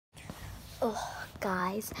Oh,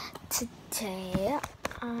 guys, today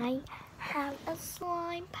I have a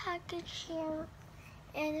slime package here.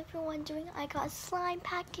 And if you're wondering, I got a slime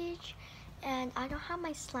package. And I don't have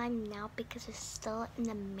my slime now because it's still in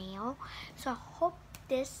the mail. So I hope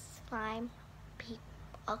this slime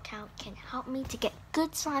account can help me to get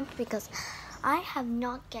good slime because I have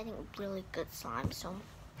not getting really good slime. So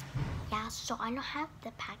yeah, so I don't have the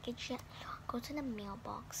package yet. Go to the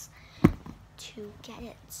mailbox to get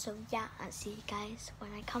it. So yeah, I'll see you guys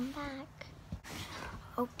when I come back.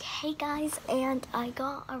 Okay guys, and I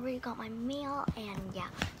already got my mail, and yeah,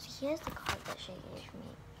 so here's the card that she gave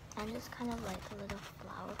me. And it's kind of like a little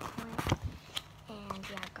flower point. And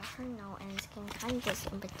yeah, I got her note, and it's kind of this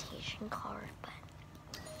invitation card,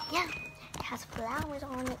 but yeah, it has flowers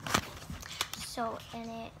on it. So, and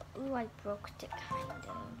it, ooh, I broke it kind of,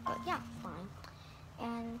 but yeah, fine.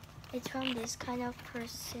 And it's from this kind of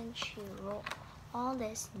person. She wrote all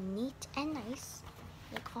this neat and nice,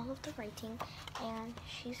 like all of the writing. And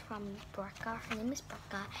she's from Brecca. Her name is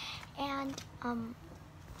Brecca. And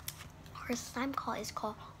her slime is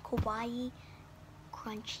called Kawaii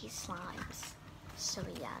Crunchy Slimes. So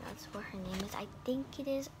yeah, that's what her name is. I think it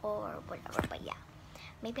is, or whatever. But yeah,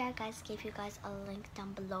 maybe I give you guys a link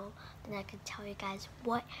down below. Then I can tell you guys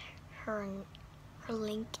what her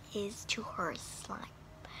link is to her slime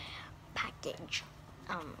package.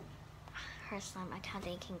 Her slime account,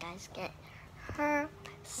 that you can guys get her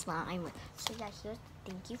slime. So yeah, here's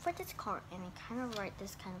thank you for this card, and I kind of write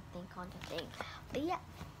this kind of thing on the thing. But yeah,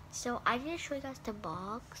 so I didn't show you guys the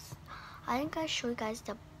box. I didn't show you guys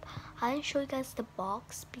the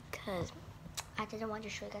box because I didn't want to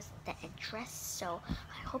show you guys the address. So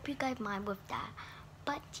I hope you guys mind with that.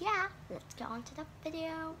 But yeah, let's get on to the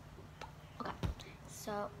video. Okay,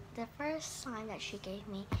 so the first slime that she gave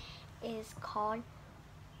me is called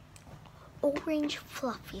Orange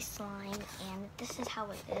Fluffy Slime, and this is how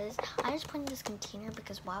it is. I just put in this container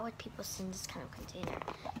because why would people send this kind of container?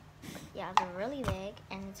 But yeah, they're really big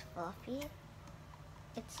and it's fluffy.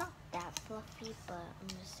 It's not that fluffy, but I'm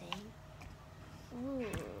just saying. Ooh.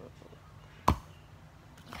 It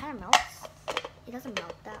kind of melts. It doesn't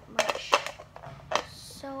melt that much.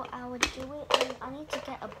 So I would do it, and I need to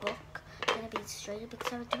get a book that'll be straighter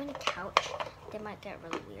because I was doing a couch. They might get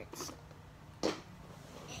really weird.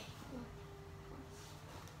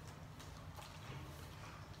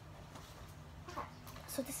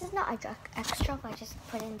 So this is not extra, but I just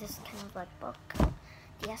put in this kind of like book,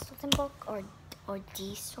 the S something book or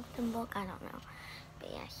D something book, I don't know.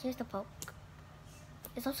 But yeah, here's the book.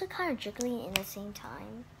 It's also kind of jiggly in the same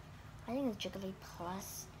time. I think it's jiggly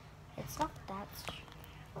plus. It's not that.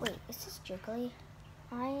 Wait, is this jiggly?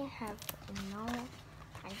 I have no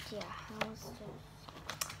idea how is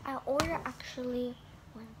this. I ordered actually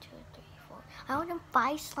 1, 2, 3, 4. I ordered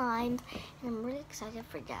 5 slimes, and I'm really excited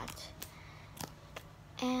for that.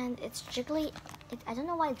 And it's jiggly. I don't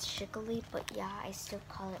know why it's jiggly, but yeah, I still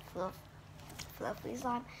call it fluffy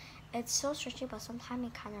slime. It's so stretchy, but sometimes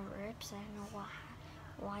it kind of rips. I don't know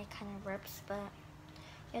why it kind of rips, but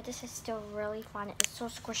yeah, this is still really fun. It's so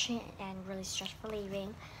squishy and really stretch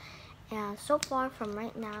relieving. And so far from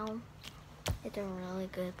right now, it's doing really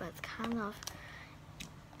good, but it's kind of.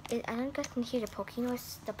 I don't know if you guys can hear the poking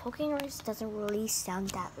noise. The poking noise doesn't really sound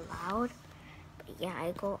that loud. Yeah,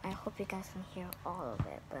 I hope you guys can hear all of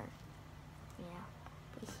it, but yeah.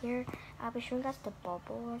 But here, I'll be showing you guys the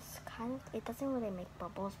bubbles. It doesn't really make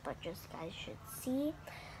bubbles, but just guys should see.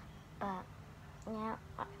 But yeah,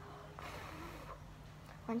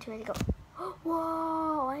 1, 2, ready, go.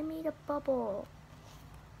 Whoa! I made a bubble.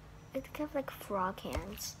 It's kind of like frog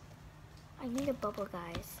hands. I made a bubble,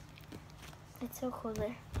 guys. It's so cool.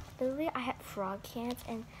 Literally, I had frog hands,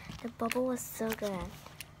 and the bubble was so good.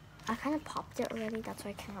 I kind of popped it already, that's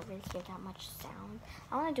why I cannot really hear that much sound.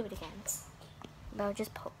 I want to do it again, but I'll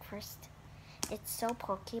just poke first. It's so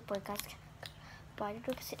pokey, but guys, I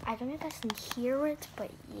don't know if you guys can hear it,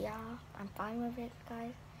 but yeah, I'm fine with it,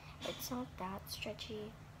 guys. It's not that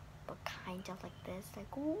stretchy, but kind of like this,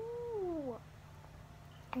 like ooh.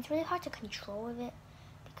 And it's really hard to control with it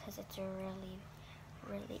because it's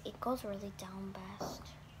it goes really down best.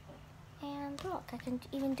 And look, I can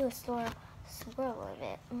even do a swirl with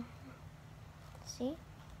it. See?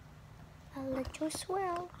 A little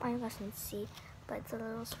swirl. I wasn't see, but it's a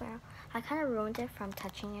little swirl. I kind of ruined it from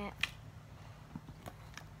touching it.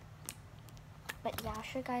 But yeah, I'll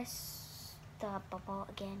show you guys the bubble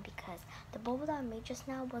again because the bubble that I made just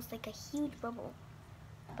now was like a huge bubble.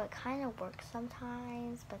 But kind of works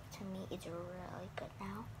sometimes, but to me it's really good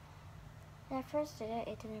now. When I first did it,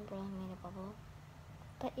 it didn't really make a bubble.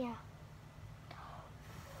 But yeah.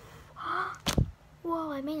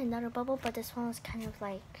 Whoa, I made another bubble, but this one was kind of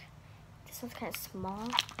like, this one's kind of small.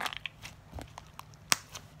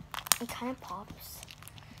 It kind of pops,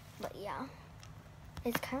 but yeah.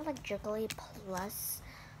 It's kind of like jiggly plus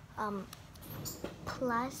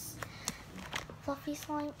fluffy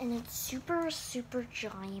slime, and it's super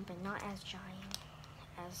giant, but not as giant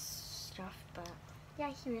as stuff. But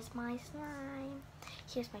yeah, here's my slime.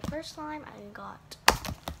 Here's my first slime I got.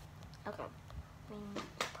 Okay,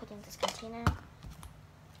 put in this container.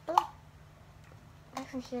 Oh, I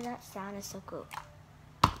can hear that sound. Is so good.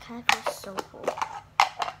 It kind of feels so cool.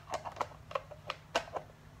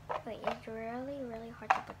 Wait, it's really hard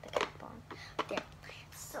to put the cap on. There.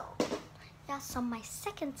 So yeah, so my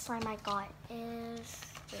second slime I got is,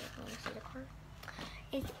 wait, let me see the card.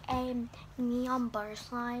 It's a neon butter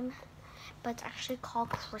slime, but it's actually called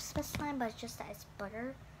Christmas slime, but it's just that it's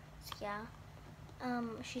butter. So yeah.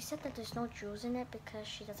 She said that there's no jewels in it because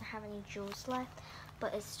she doesn't have any jewels left,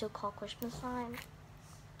 but it's still called Christmas slime.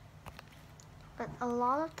 But a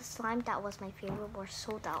lot of the slime that was my favorite were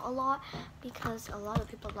sold out a lot because a lot of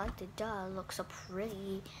people liked it. Duh, it looks so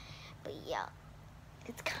pretty. But yeah,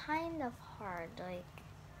 it's kind of hard. Like,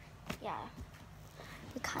 yeah,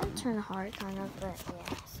 it kind of turned hard, kind of. But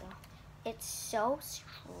yeah, so it's so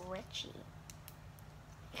stretchy.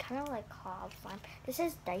 Kind of like cloud slime. This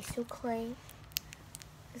is Daiso clay.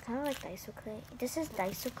 It's kind of like Daiso clay. This is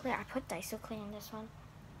Daiso clay. I put Daiso clay in this one.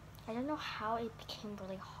 I don't know how it became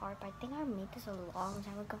really hard, but I think I made this a long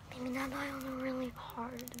time ago. Maybe not really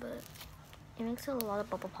hard, but it makes a lot of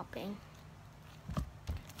bubble popping.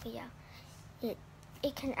 But yeah, it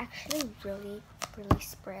can actually really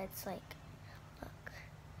spread. It's like, look.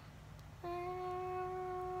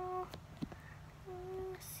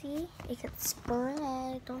 See, it can spread.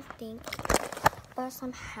 I don't think, but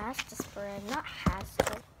some has to spread. Not has,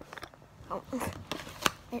 but oh,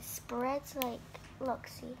 it spreads like. Look,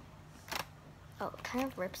 see. Oh, it kind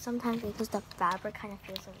of rips sometimes because the fabric kind of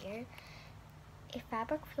feels weird. If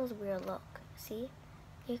fabric feels weird, look, see?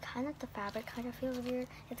 The fabric kind of feels weird.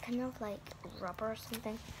 It's kind of like rubber or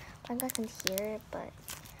something. I don't know if you guys can hear it, but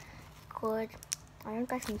good. I don't know if you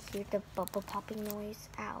guys can hear the bubble popping noise.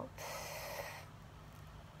 Ow.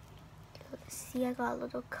 See, I got a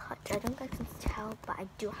little cut. I don't know if you guys can tell, but I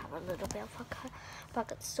do have a little bit of a cut. But I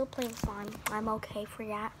could still play with slime. I'm okay for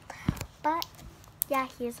that. But yeah,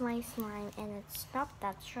 here's my slime, and it's not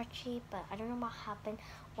that stretchy, but I don't know what happened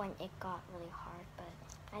when it got really hard, but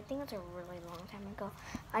I think it's a really long time ago.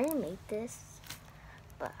 I didn't make this,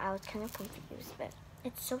 but I was kind of confused, but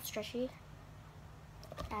it's so stretchy,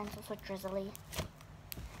 and it's also drizzly.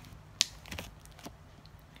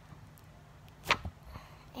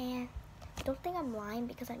 And don't think I'm lying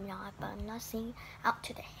because I'm not, but I'm not saying out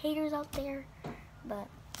to the haters out there, but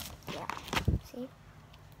yeah, see?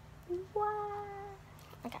 What?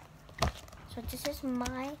 Okay, so this is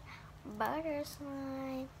my butter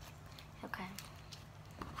slime. Okay,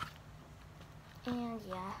 and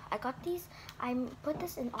yeah, I got these. I put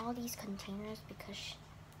this in all these containers because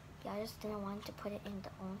yeah, I just didn't want to put it in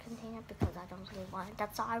the own container because I don't really want it.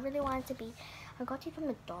 That's all I really want it to be. I got it from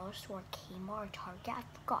the dollar store, Kmart, or Target. I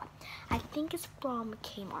forgot. I think it's from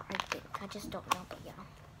Kmart. I just don't know, but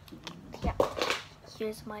yeah.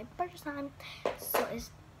 Here's my butter slime.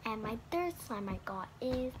 And my third slime I got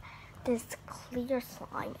is this clear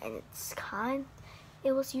slime, and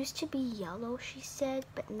it was used to be yellow, she said,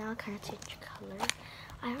 but now kind of changed color.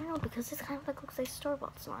 I don't know, because this kind of like looks like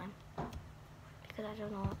store-bought slime. Because I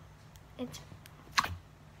don't know,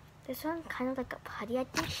 this one kind of like a putty. I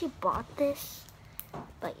think she bought this,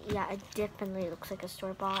 but yeah, it definitely looks like a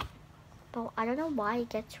store-bought. But I don't know why it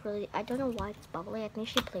gets I don't know why it's bubbly. I think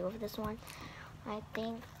she played with this one. I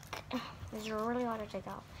think it's really hard to take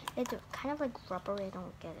out. It's kind of like rubbery. I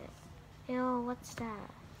don't get it. Ew, what's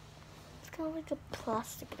that? It's kind of like a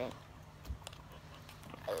plastic thing.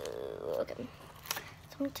 Okay. So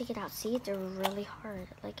I'm gonna take it out. See, it's really hard.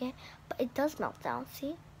 Like it, but it does melt down.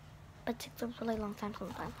 See, but it takes a really long time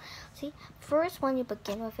sometimes. See, first when you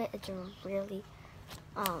begin with it, it's really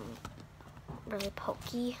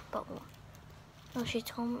pokey. But no, she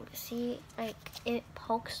told me. See, like it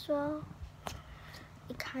pokes well.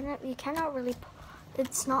 You cannot really.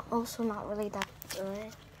 It's also not really that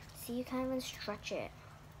good. See, you can't even stretch it.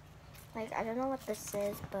 Like, I don't know what this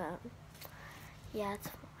is, but yeah,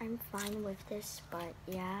 I'm fine with this. But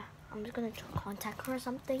yeah, I'm just gonna contact her or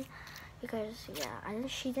something because yeah,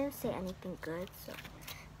 she didn't say anything good. So,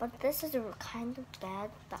 but this is kind of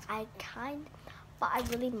bad. But I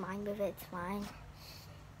really mind with it. It's fine.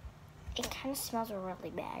 It kind of smells really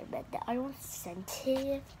bad, but I don't scent it.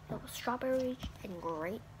 It was strawberry and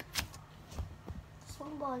grape.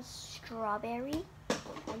 one was strawberry,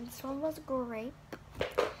 and this one was grape,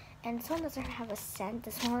 and this one doesn't have a scent.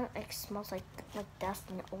 This one like smells like dust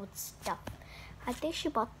and old stuff. I think she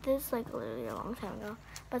bought this like literally a long time ago,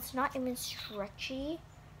 but it's not even stretchy.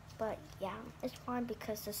 But yeah, it's fine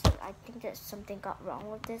because this. I think that something got wrong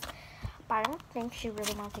with this, but I don't think she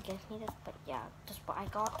really wanted to give me this. But yeah, that's what I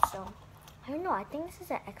got. So I don't know. I think this is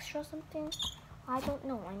an extra or something. I don't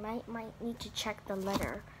know. I might need to check the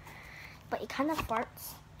letter. But it kind of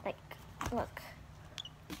farts. Like, look.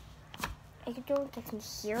 I don't think I can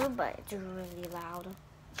hear, but it's really loud.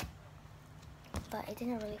 But it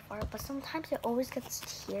didn't really fart. But sometimes it always gets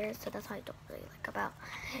tears, so that's what I don't really like about.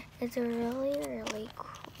 It's really, really cool.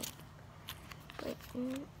 But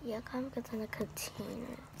yeah, it kind of gets in a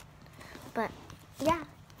container. But yeah,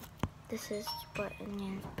 this is what it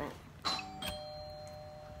is. But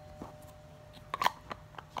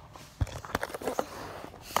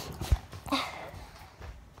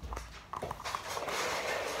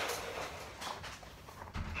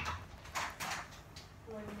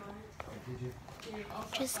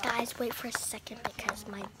just guys, wait for a second because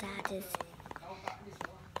my dad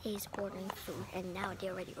is ordering food and now they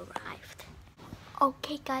already arrived.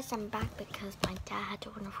 Okay guys, I'm back because my dad had to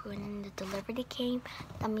order food and the delivery came.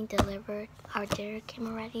 Delivered our dinner came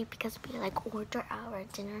already because we like ordered our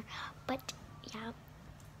dinner. But yeah,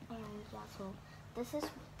 and yeah, so this is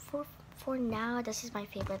for now. This is my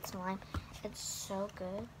favorite slime. It's so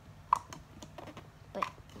good. But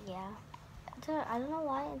yeah, I don't know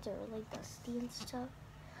why it's really dusty and stuff.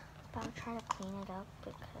 But I'll try to clean it up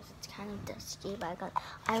because it's kind of dusty. But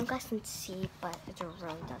I don't guys can see, but it's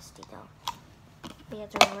really dusty though. But yeah,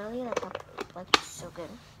 it's really like so good.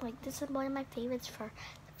 Like this is one of my favorites for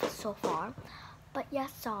so far. But yeah,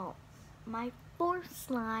 so my fourth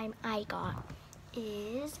slime I got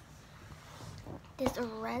is this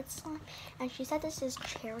red slime, and she said this is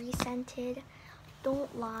cherry scented.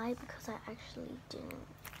 Don't lie because I actually didn't.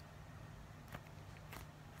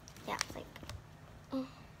 Yeah, like.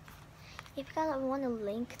 If you guys want to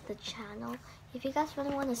link the channel, if you guys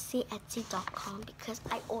really want to see Etsy.com, because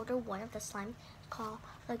I ordered one of the slime called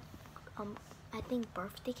like I think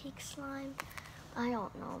birthday cake slime. I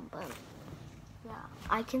don't know, but yeah,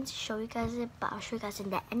 I can show you guys it, but I'll show you guys in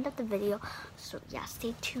the end of the video. So yeah,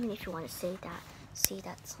 stay tuned if you want to see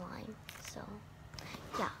that slime. So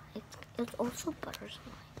yeah, it's also butter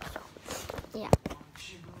slime. So yeah.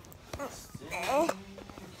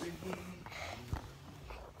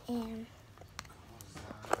 And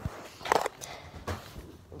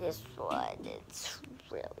this one, it's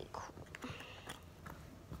really cool.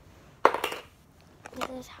 This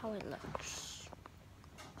is how it looks.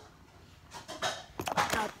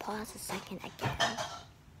 I'll pause a second again.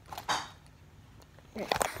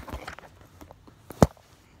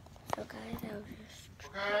 So guys, I'll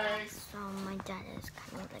just so my dad is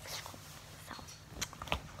kind of like scrolling. So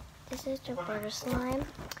this is the butter slime.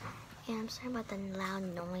 And I'm sorry about the loud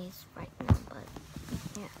noise right now, but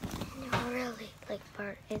yeah, and really like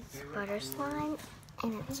it's butter slime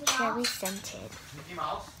and it's cherry scented.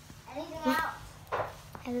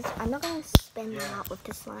 And I'm not gonna spend a lot with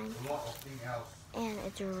this slime, and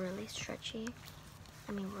it's really stretchy.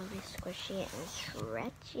 I mean, really squishy and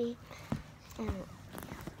stretchy, and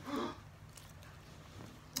yeah.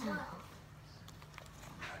 I don't know.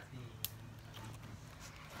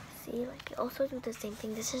 See, like, also do the same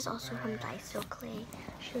thing. This is also from Daiso Clay.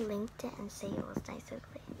 She linked it and say it was Daiso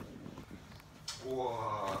Clay.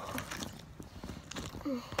 Wow.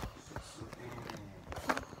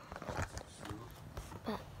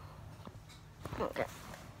 But, okay.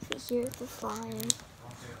 See, here's the slime.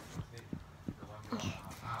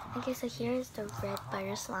 Okay, so here's the red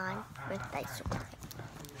butter slime with Daiso Clay.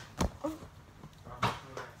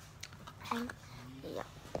 And, yeah.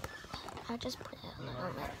 I'll just put it a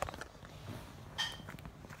little bit.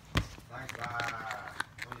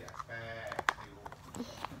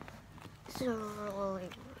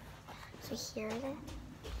 So here it is.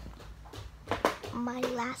 My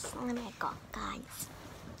last slime I got, guys,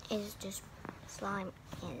 is this slime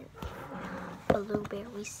in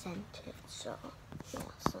blueberry scented. So yeah,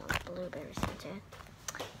 so blueberry scented,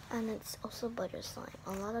 and it's also butter slime.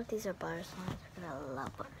 A lot of these are butter slimes because I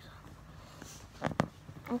love butter slime.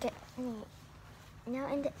 Okay, now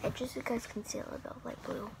in the edges you guys can see a little bit of light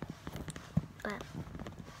blue, but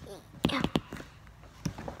yeah,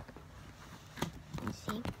 you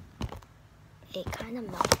see, it kind of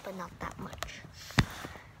melts, but not that much.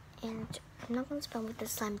 And I'm not gonna spend with the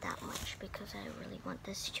slime that much because I really want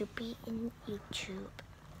this to be in YouTube.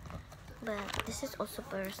 But this is also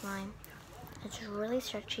butter slime. It's really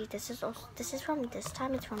stretchy. This is from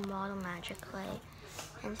Model Magic Clay.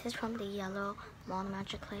 And this is from the yellow Mono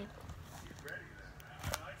Magic Clay.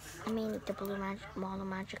 I mean the blue Mono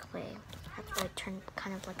Magic Clay. That's why it turned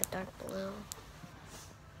kind of like a dark blue.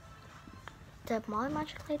 The Mono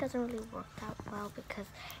Magic Clay doesn't really work that well because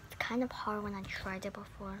it's kind of hard when I tried it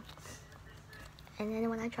before. And then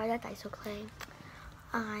when I tried that Daiso Clay,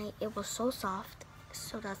 it was so soft.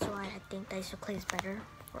 So that's why I think Daiso Clay is better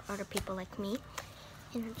for other people like me.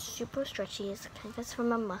 And it's super stretchy. It's kind of from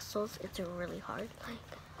my muscles. It's really hard.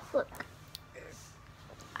 Like, look.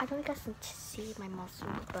 I don't guys can see my muscles,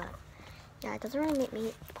 but yeah, it doesn't really make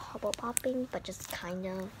me bubble popping, but just kind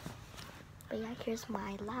of. But yeah, here's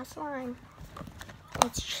my last slime.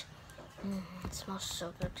 It smells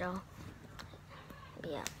so good, though.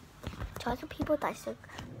 But yeah, to other people, Daiso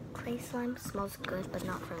Clay slime smells good, but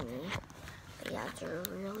not for me. But yeah, it's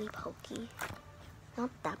really pokey. Not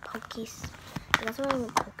that pokey. It doesn't really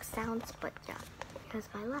make poke sounds, but yeah, here's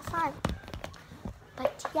my last slime.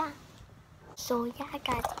 But yeah. So yeah,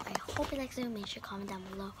 guys, I hope you liked the video. Make sure to comment down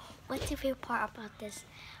below what's your favorite part about this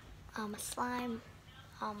slime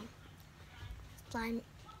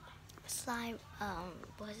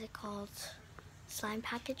what is it called, slime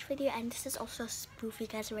package video. And this is also a spoof. You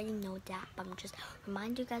guys already know that, but I'm just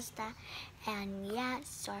remind you guys that. And yeah,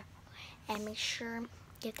 so and make sure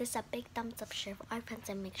give this a big thumbs up, share with our friends,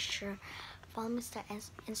 and make sure follow me on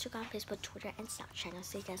Instagram, Facebook, Twitter, and Snapchat. I'll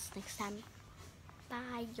see you guys next time.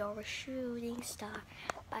 Bye, you're a shooting star.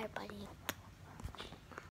 Bye, buddy.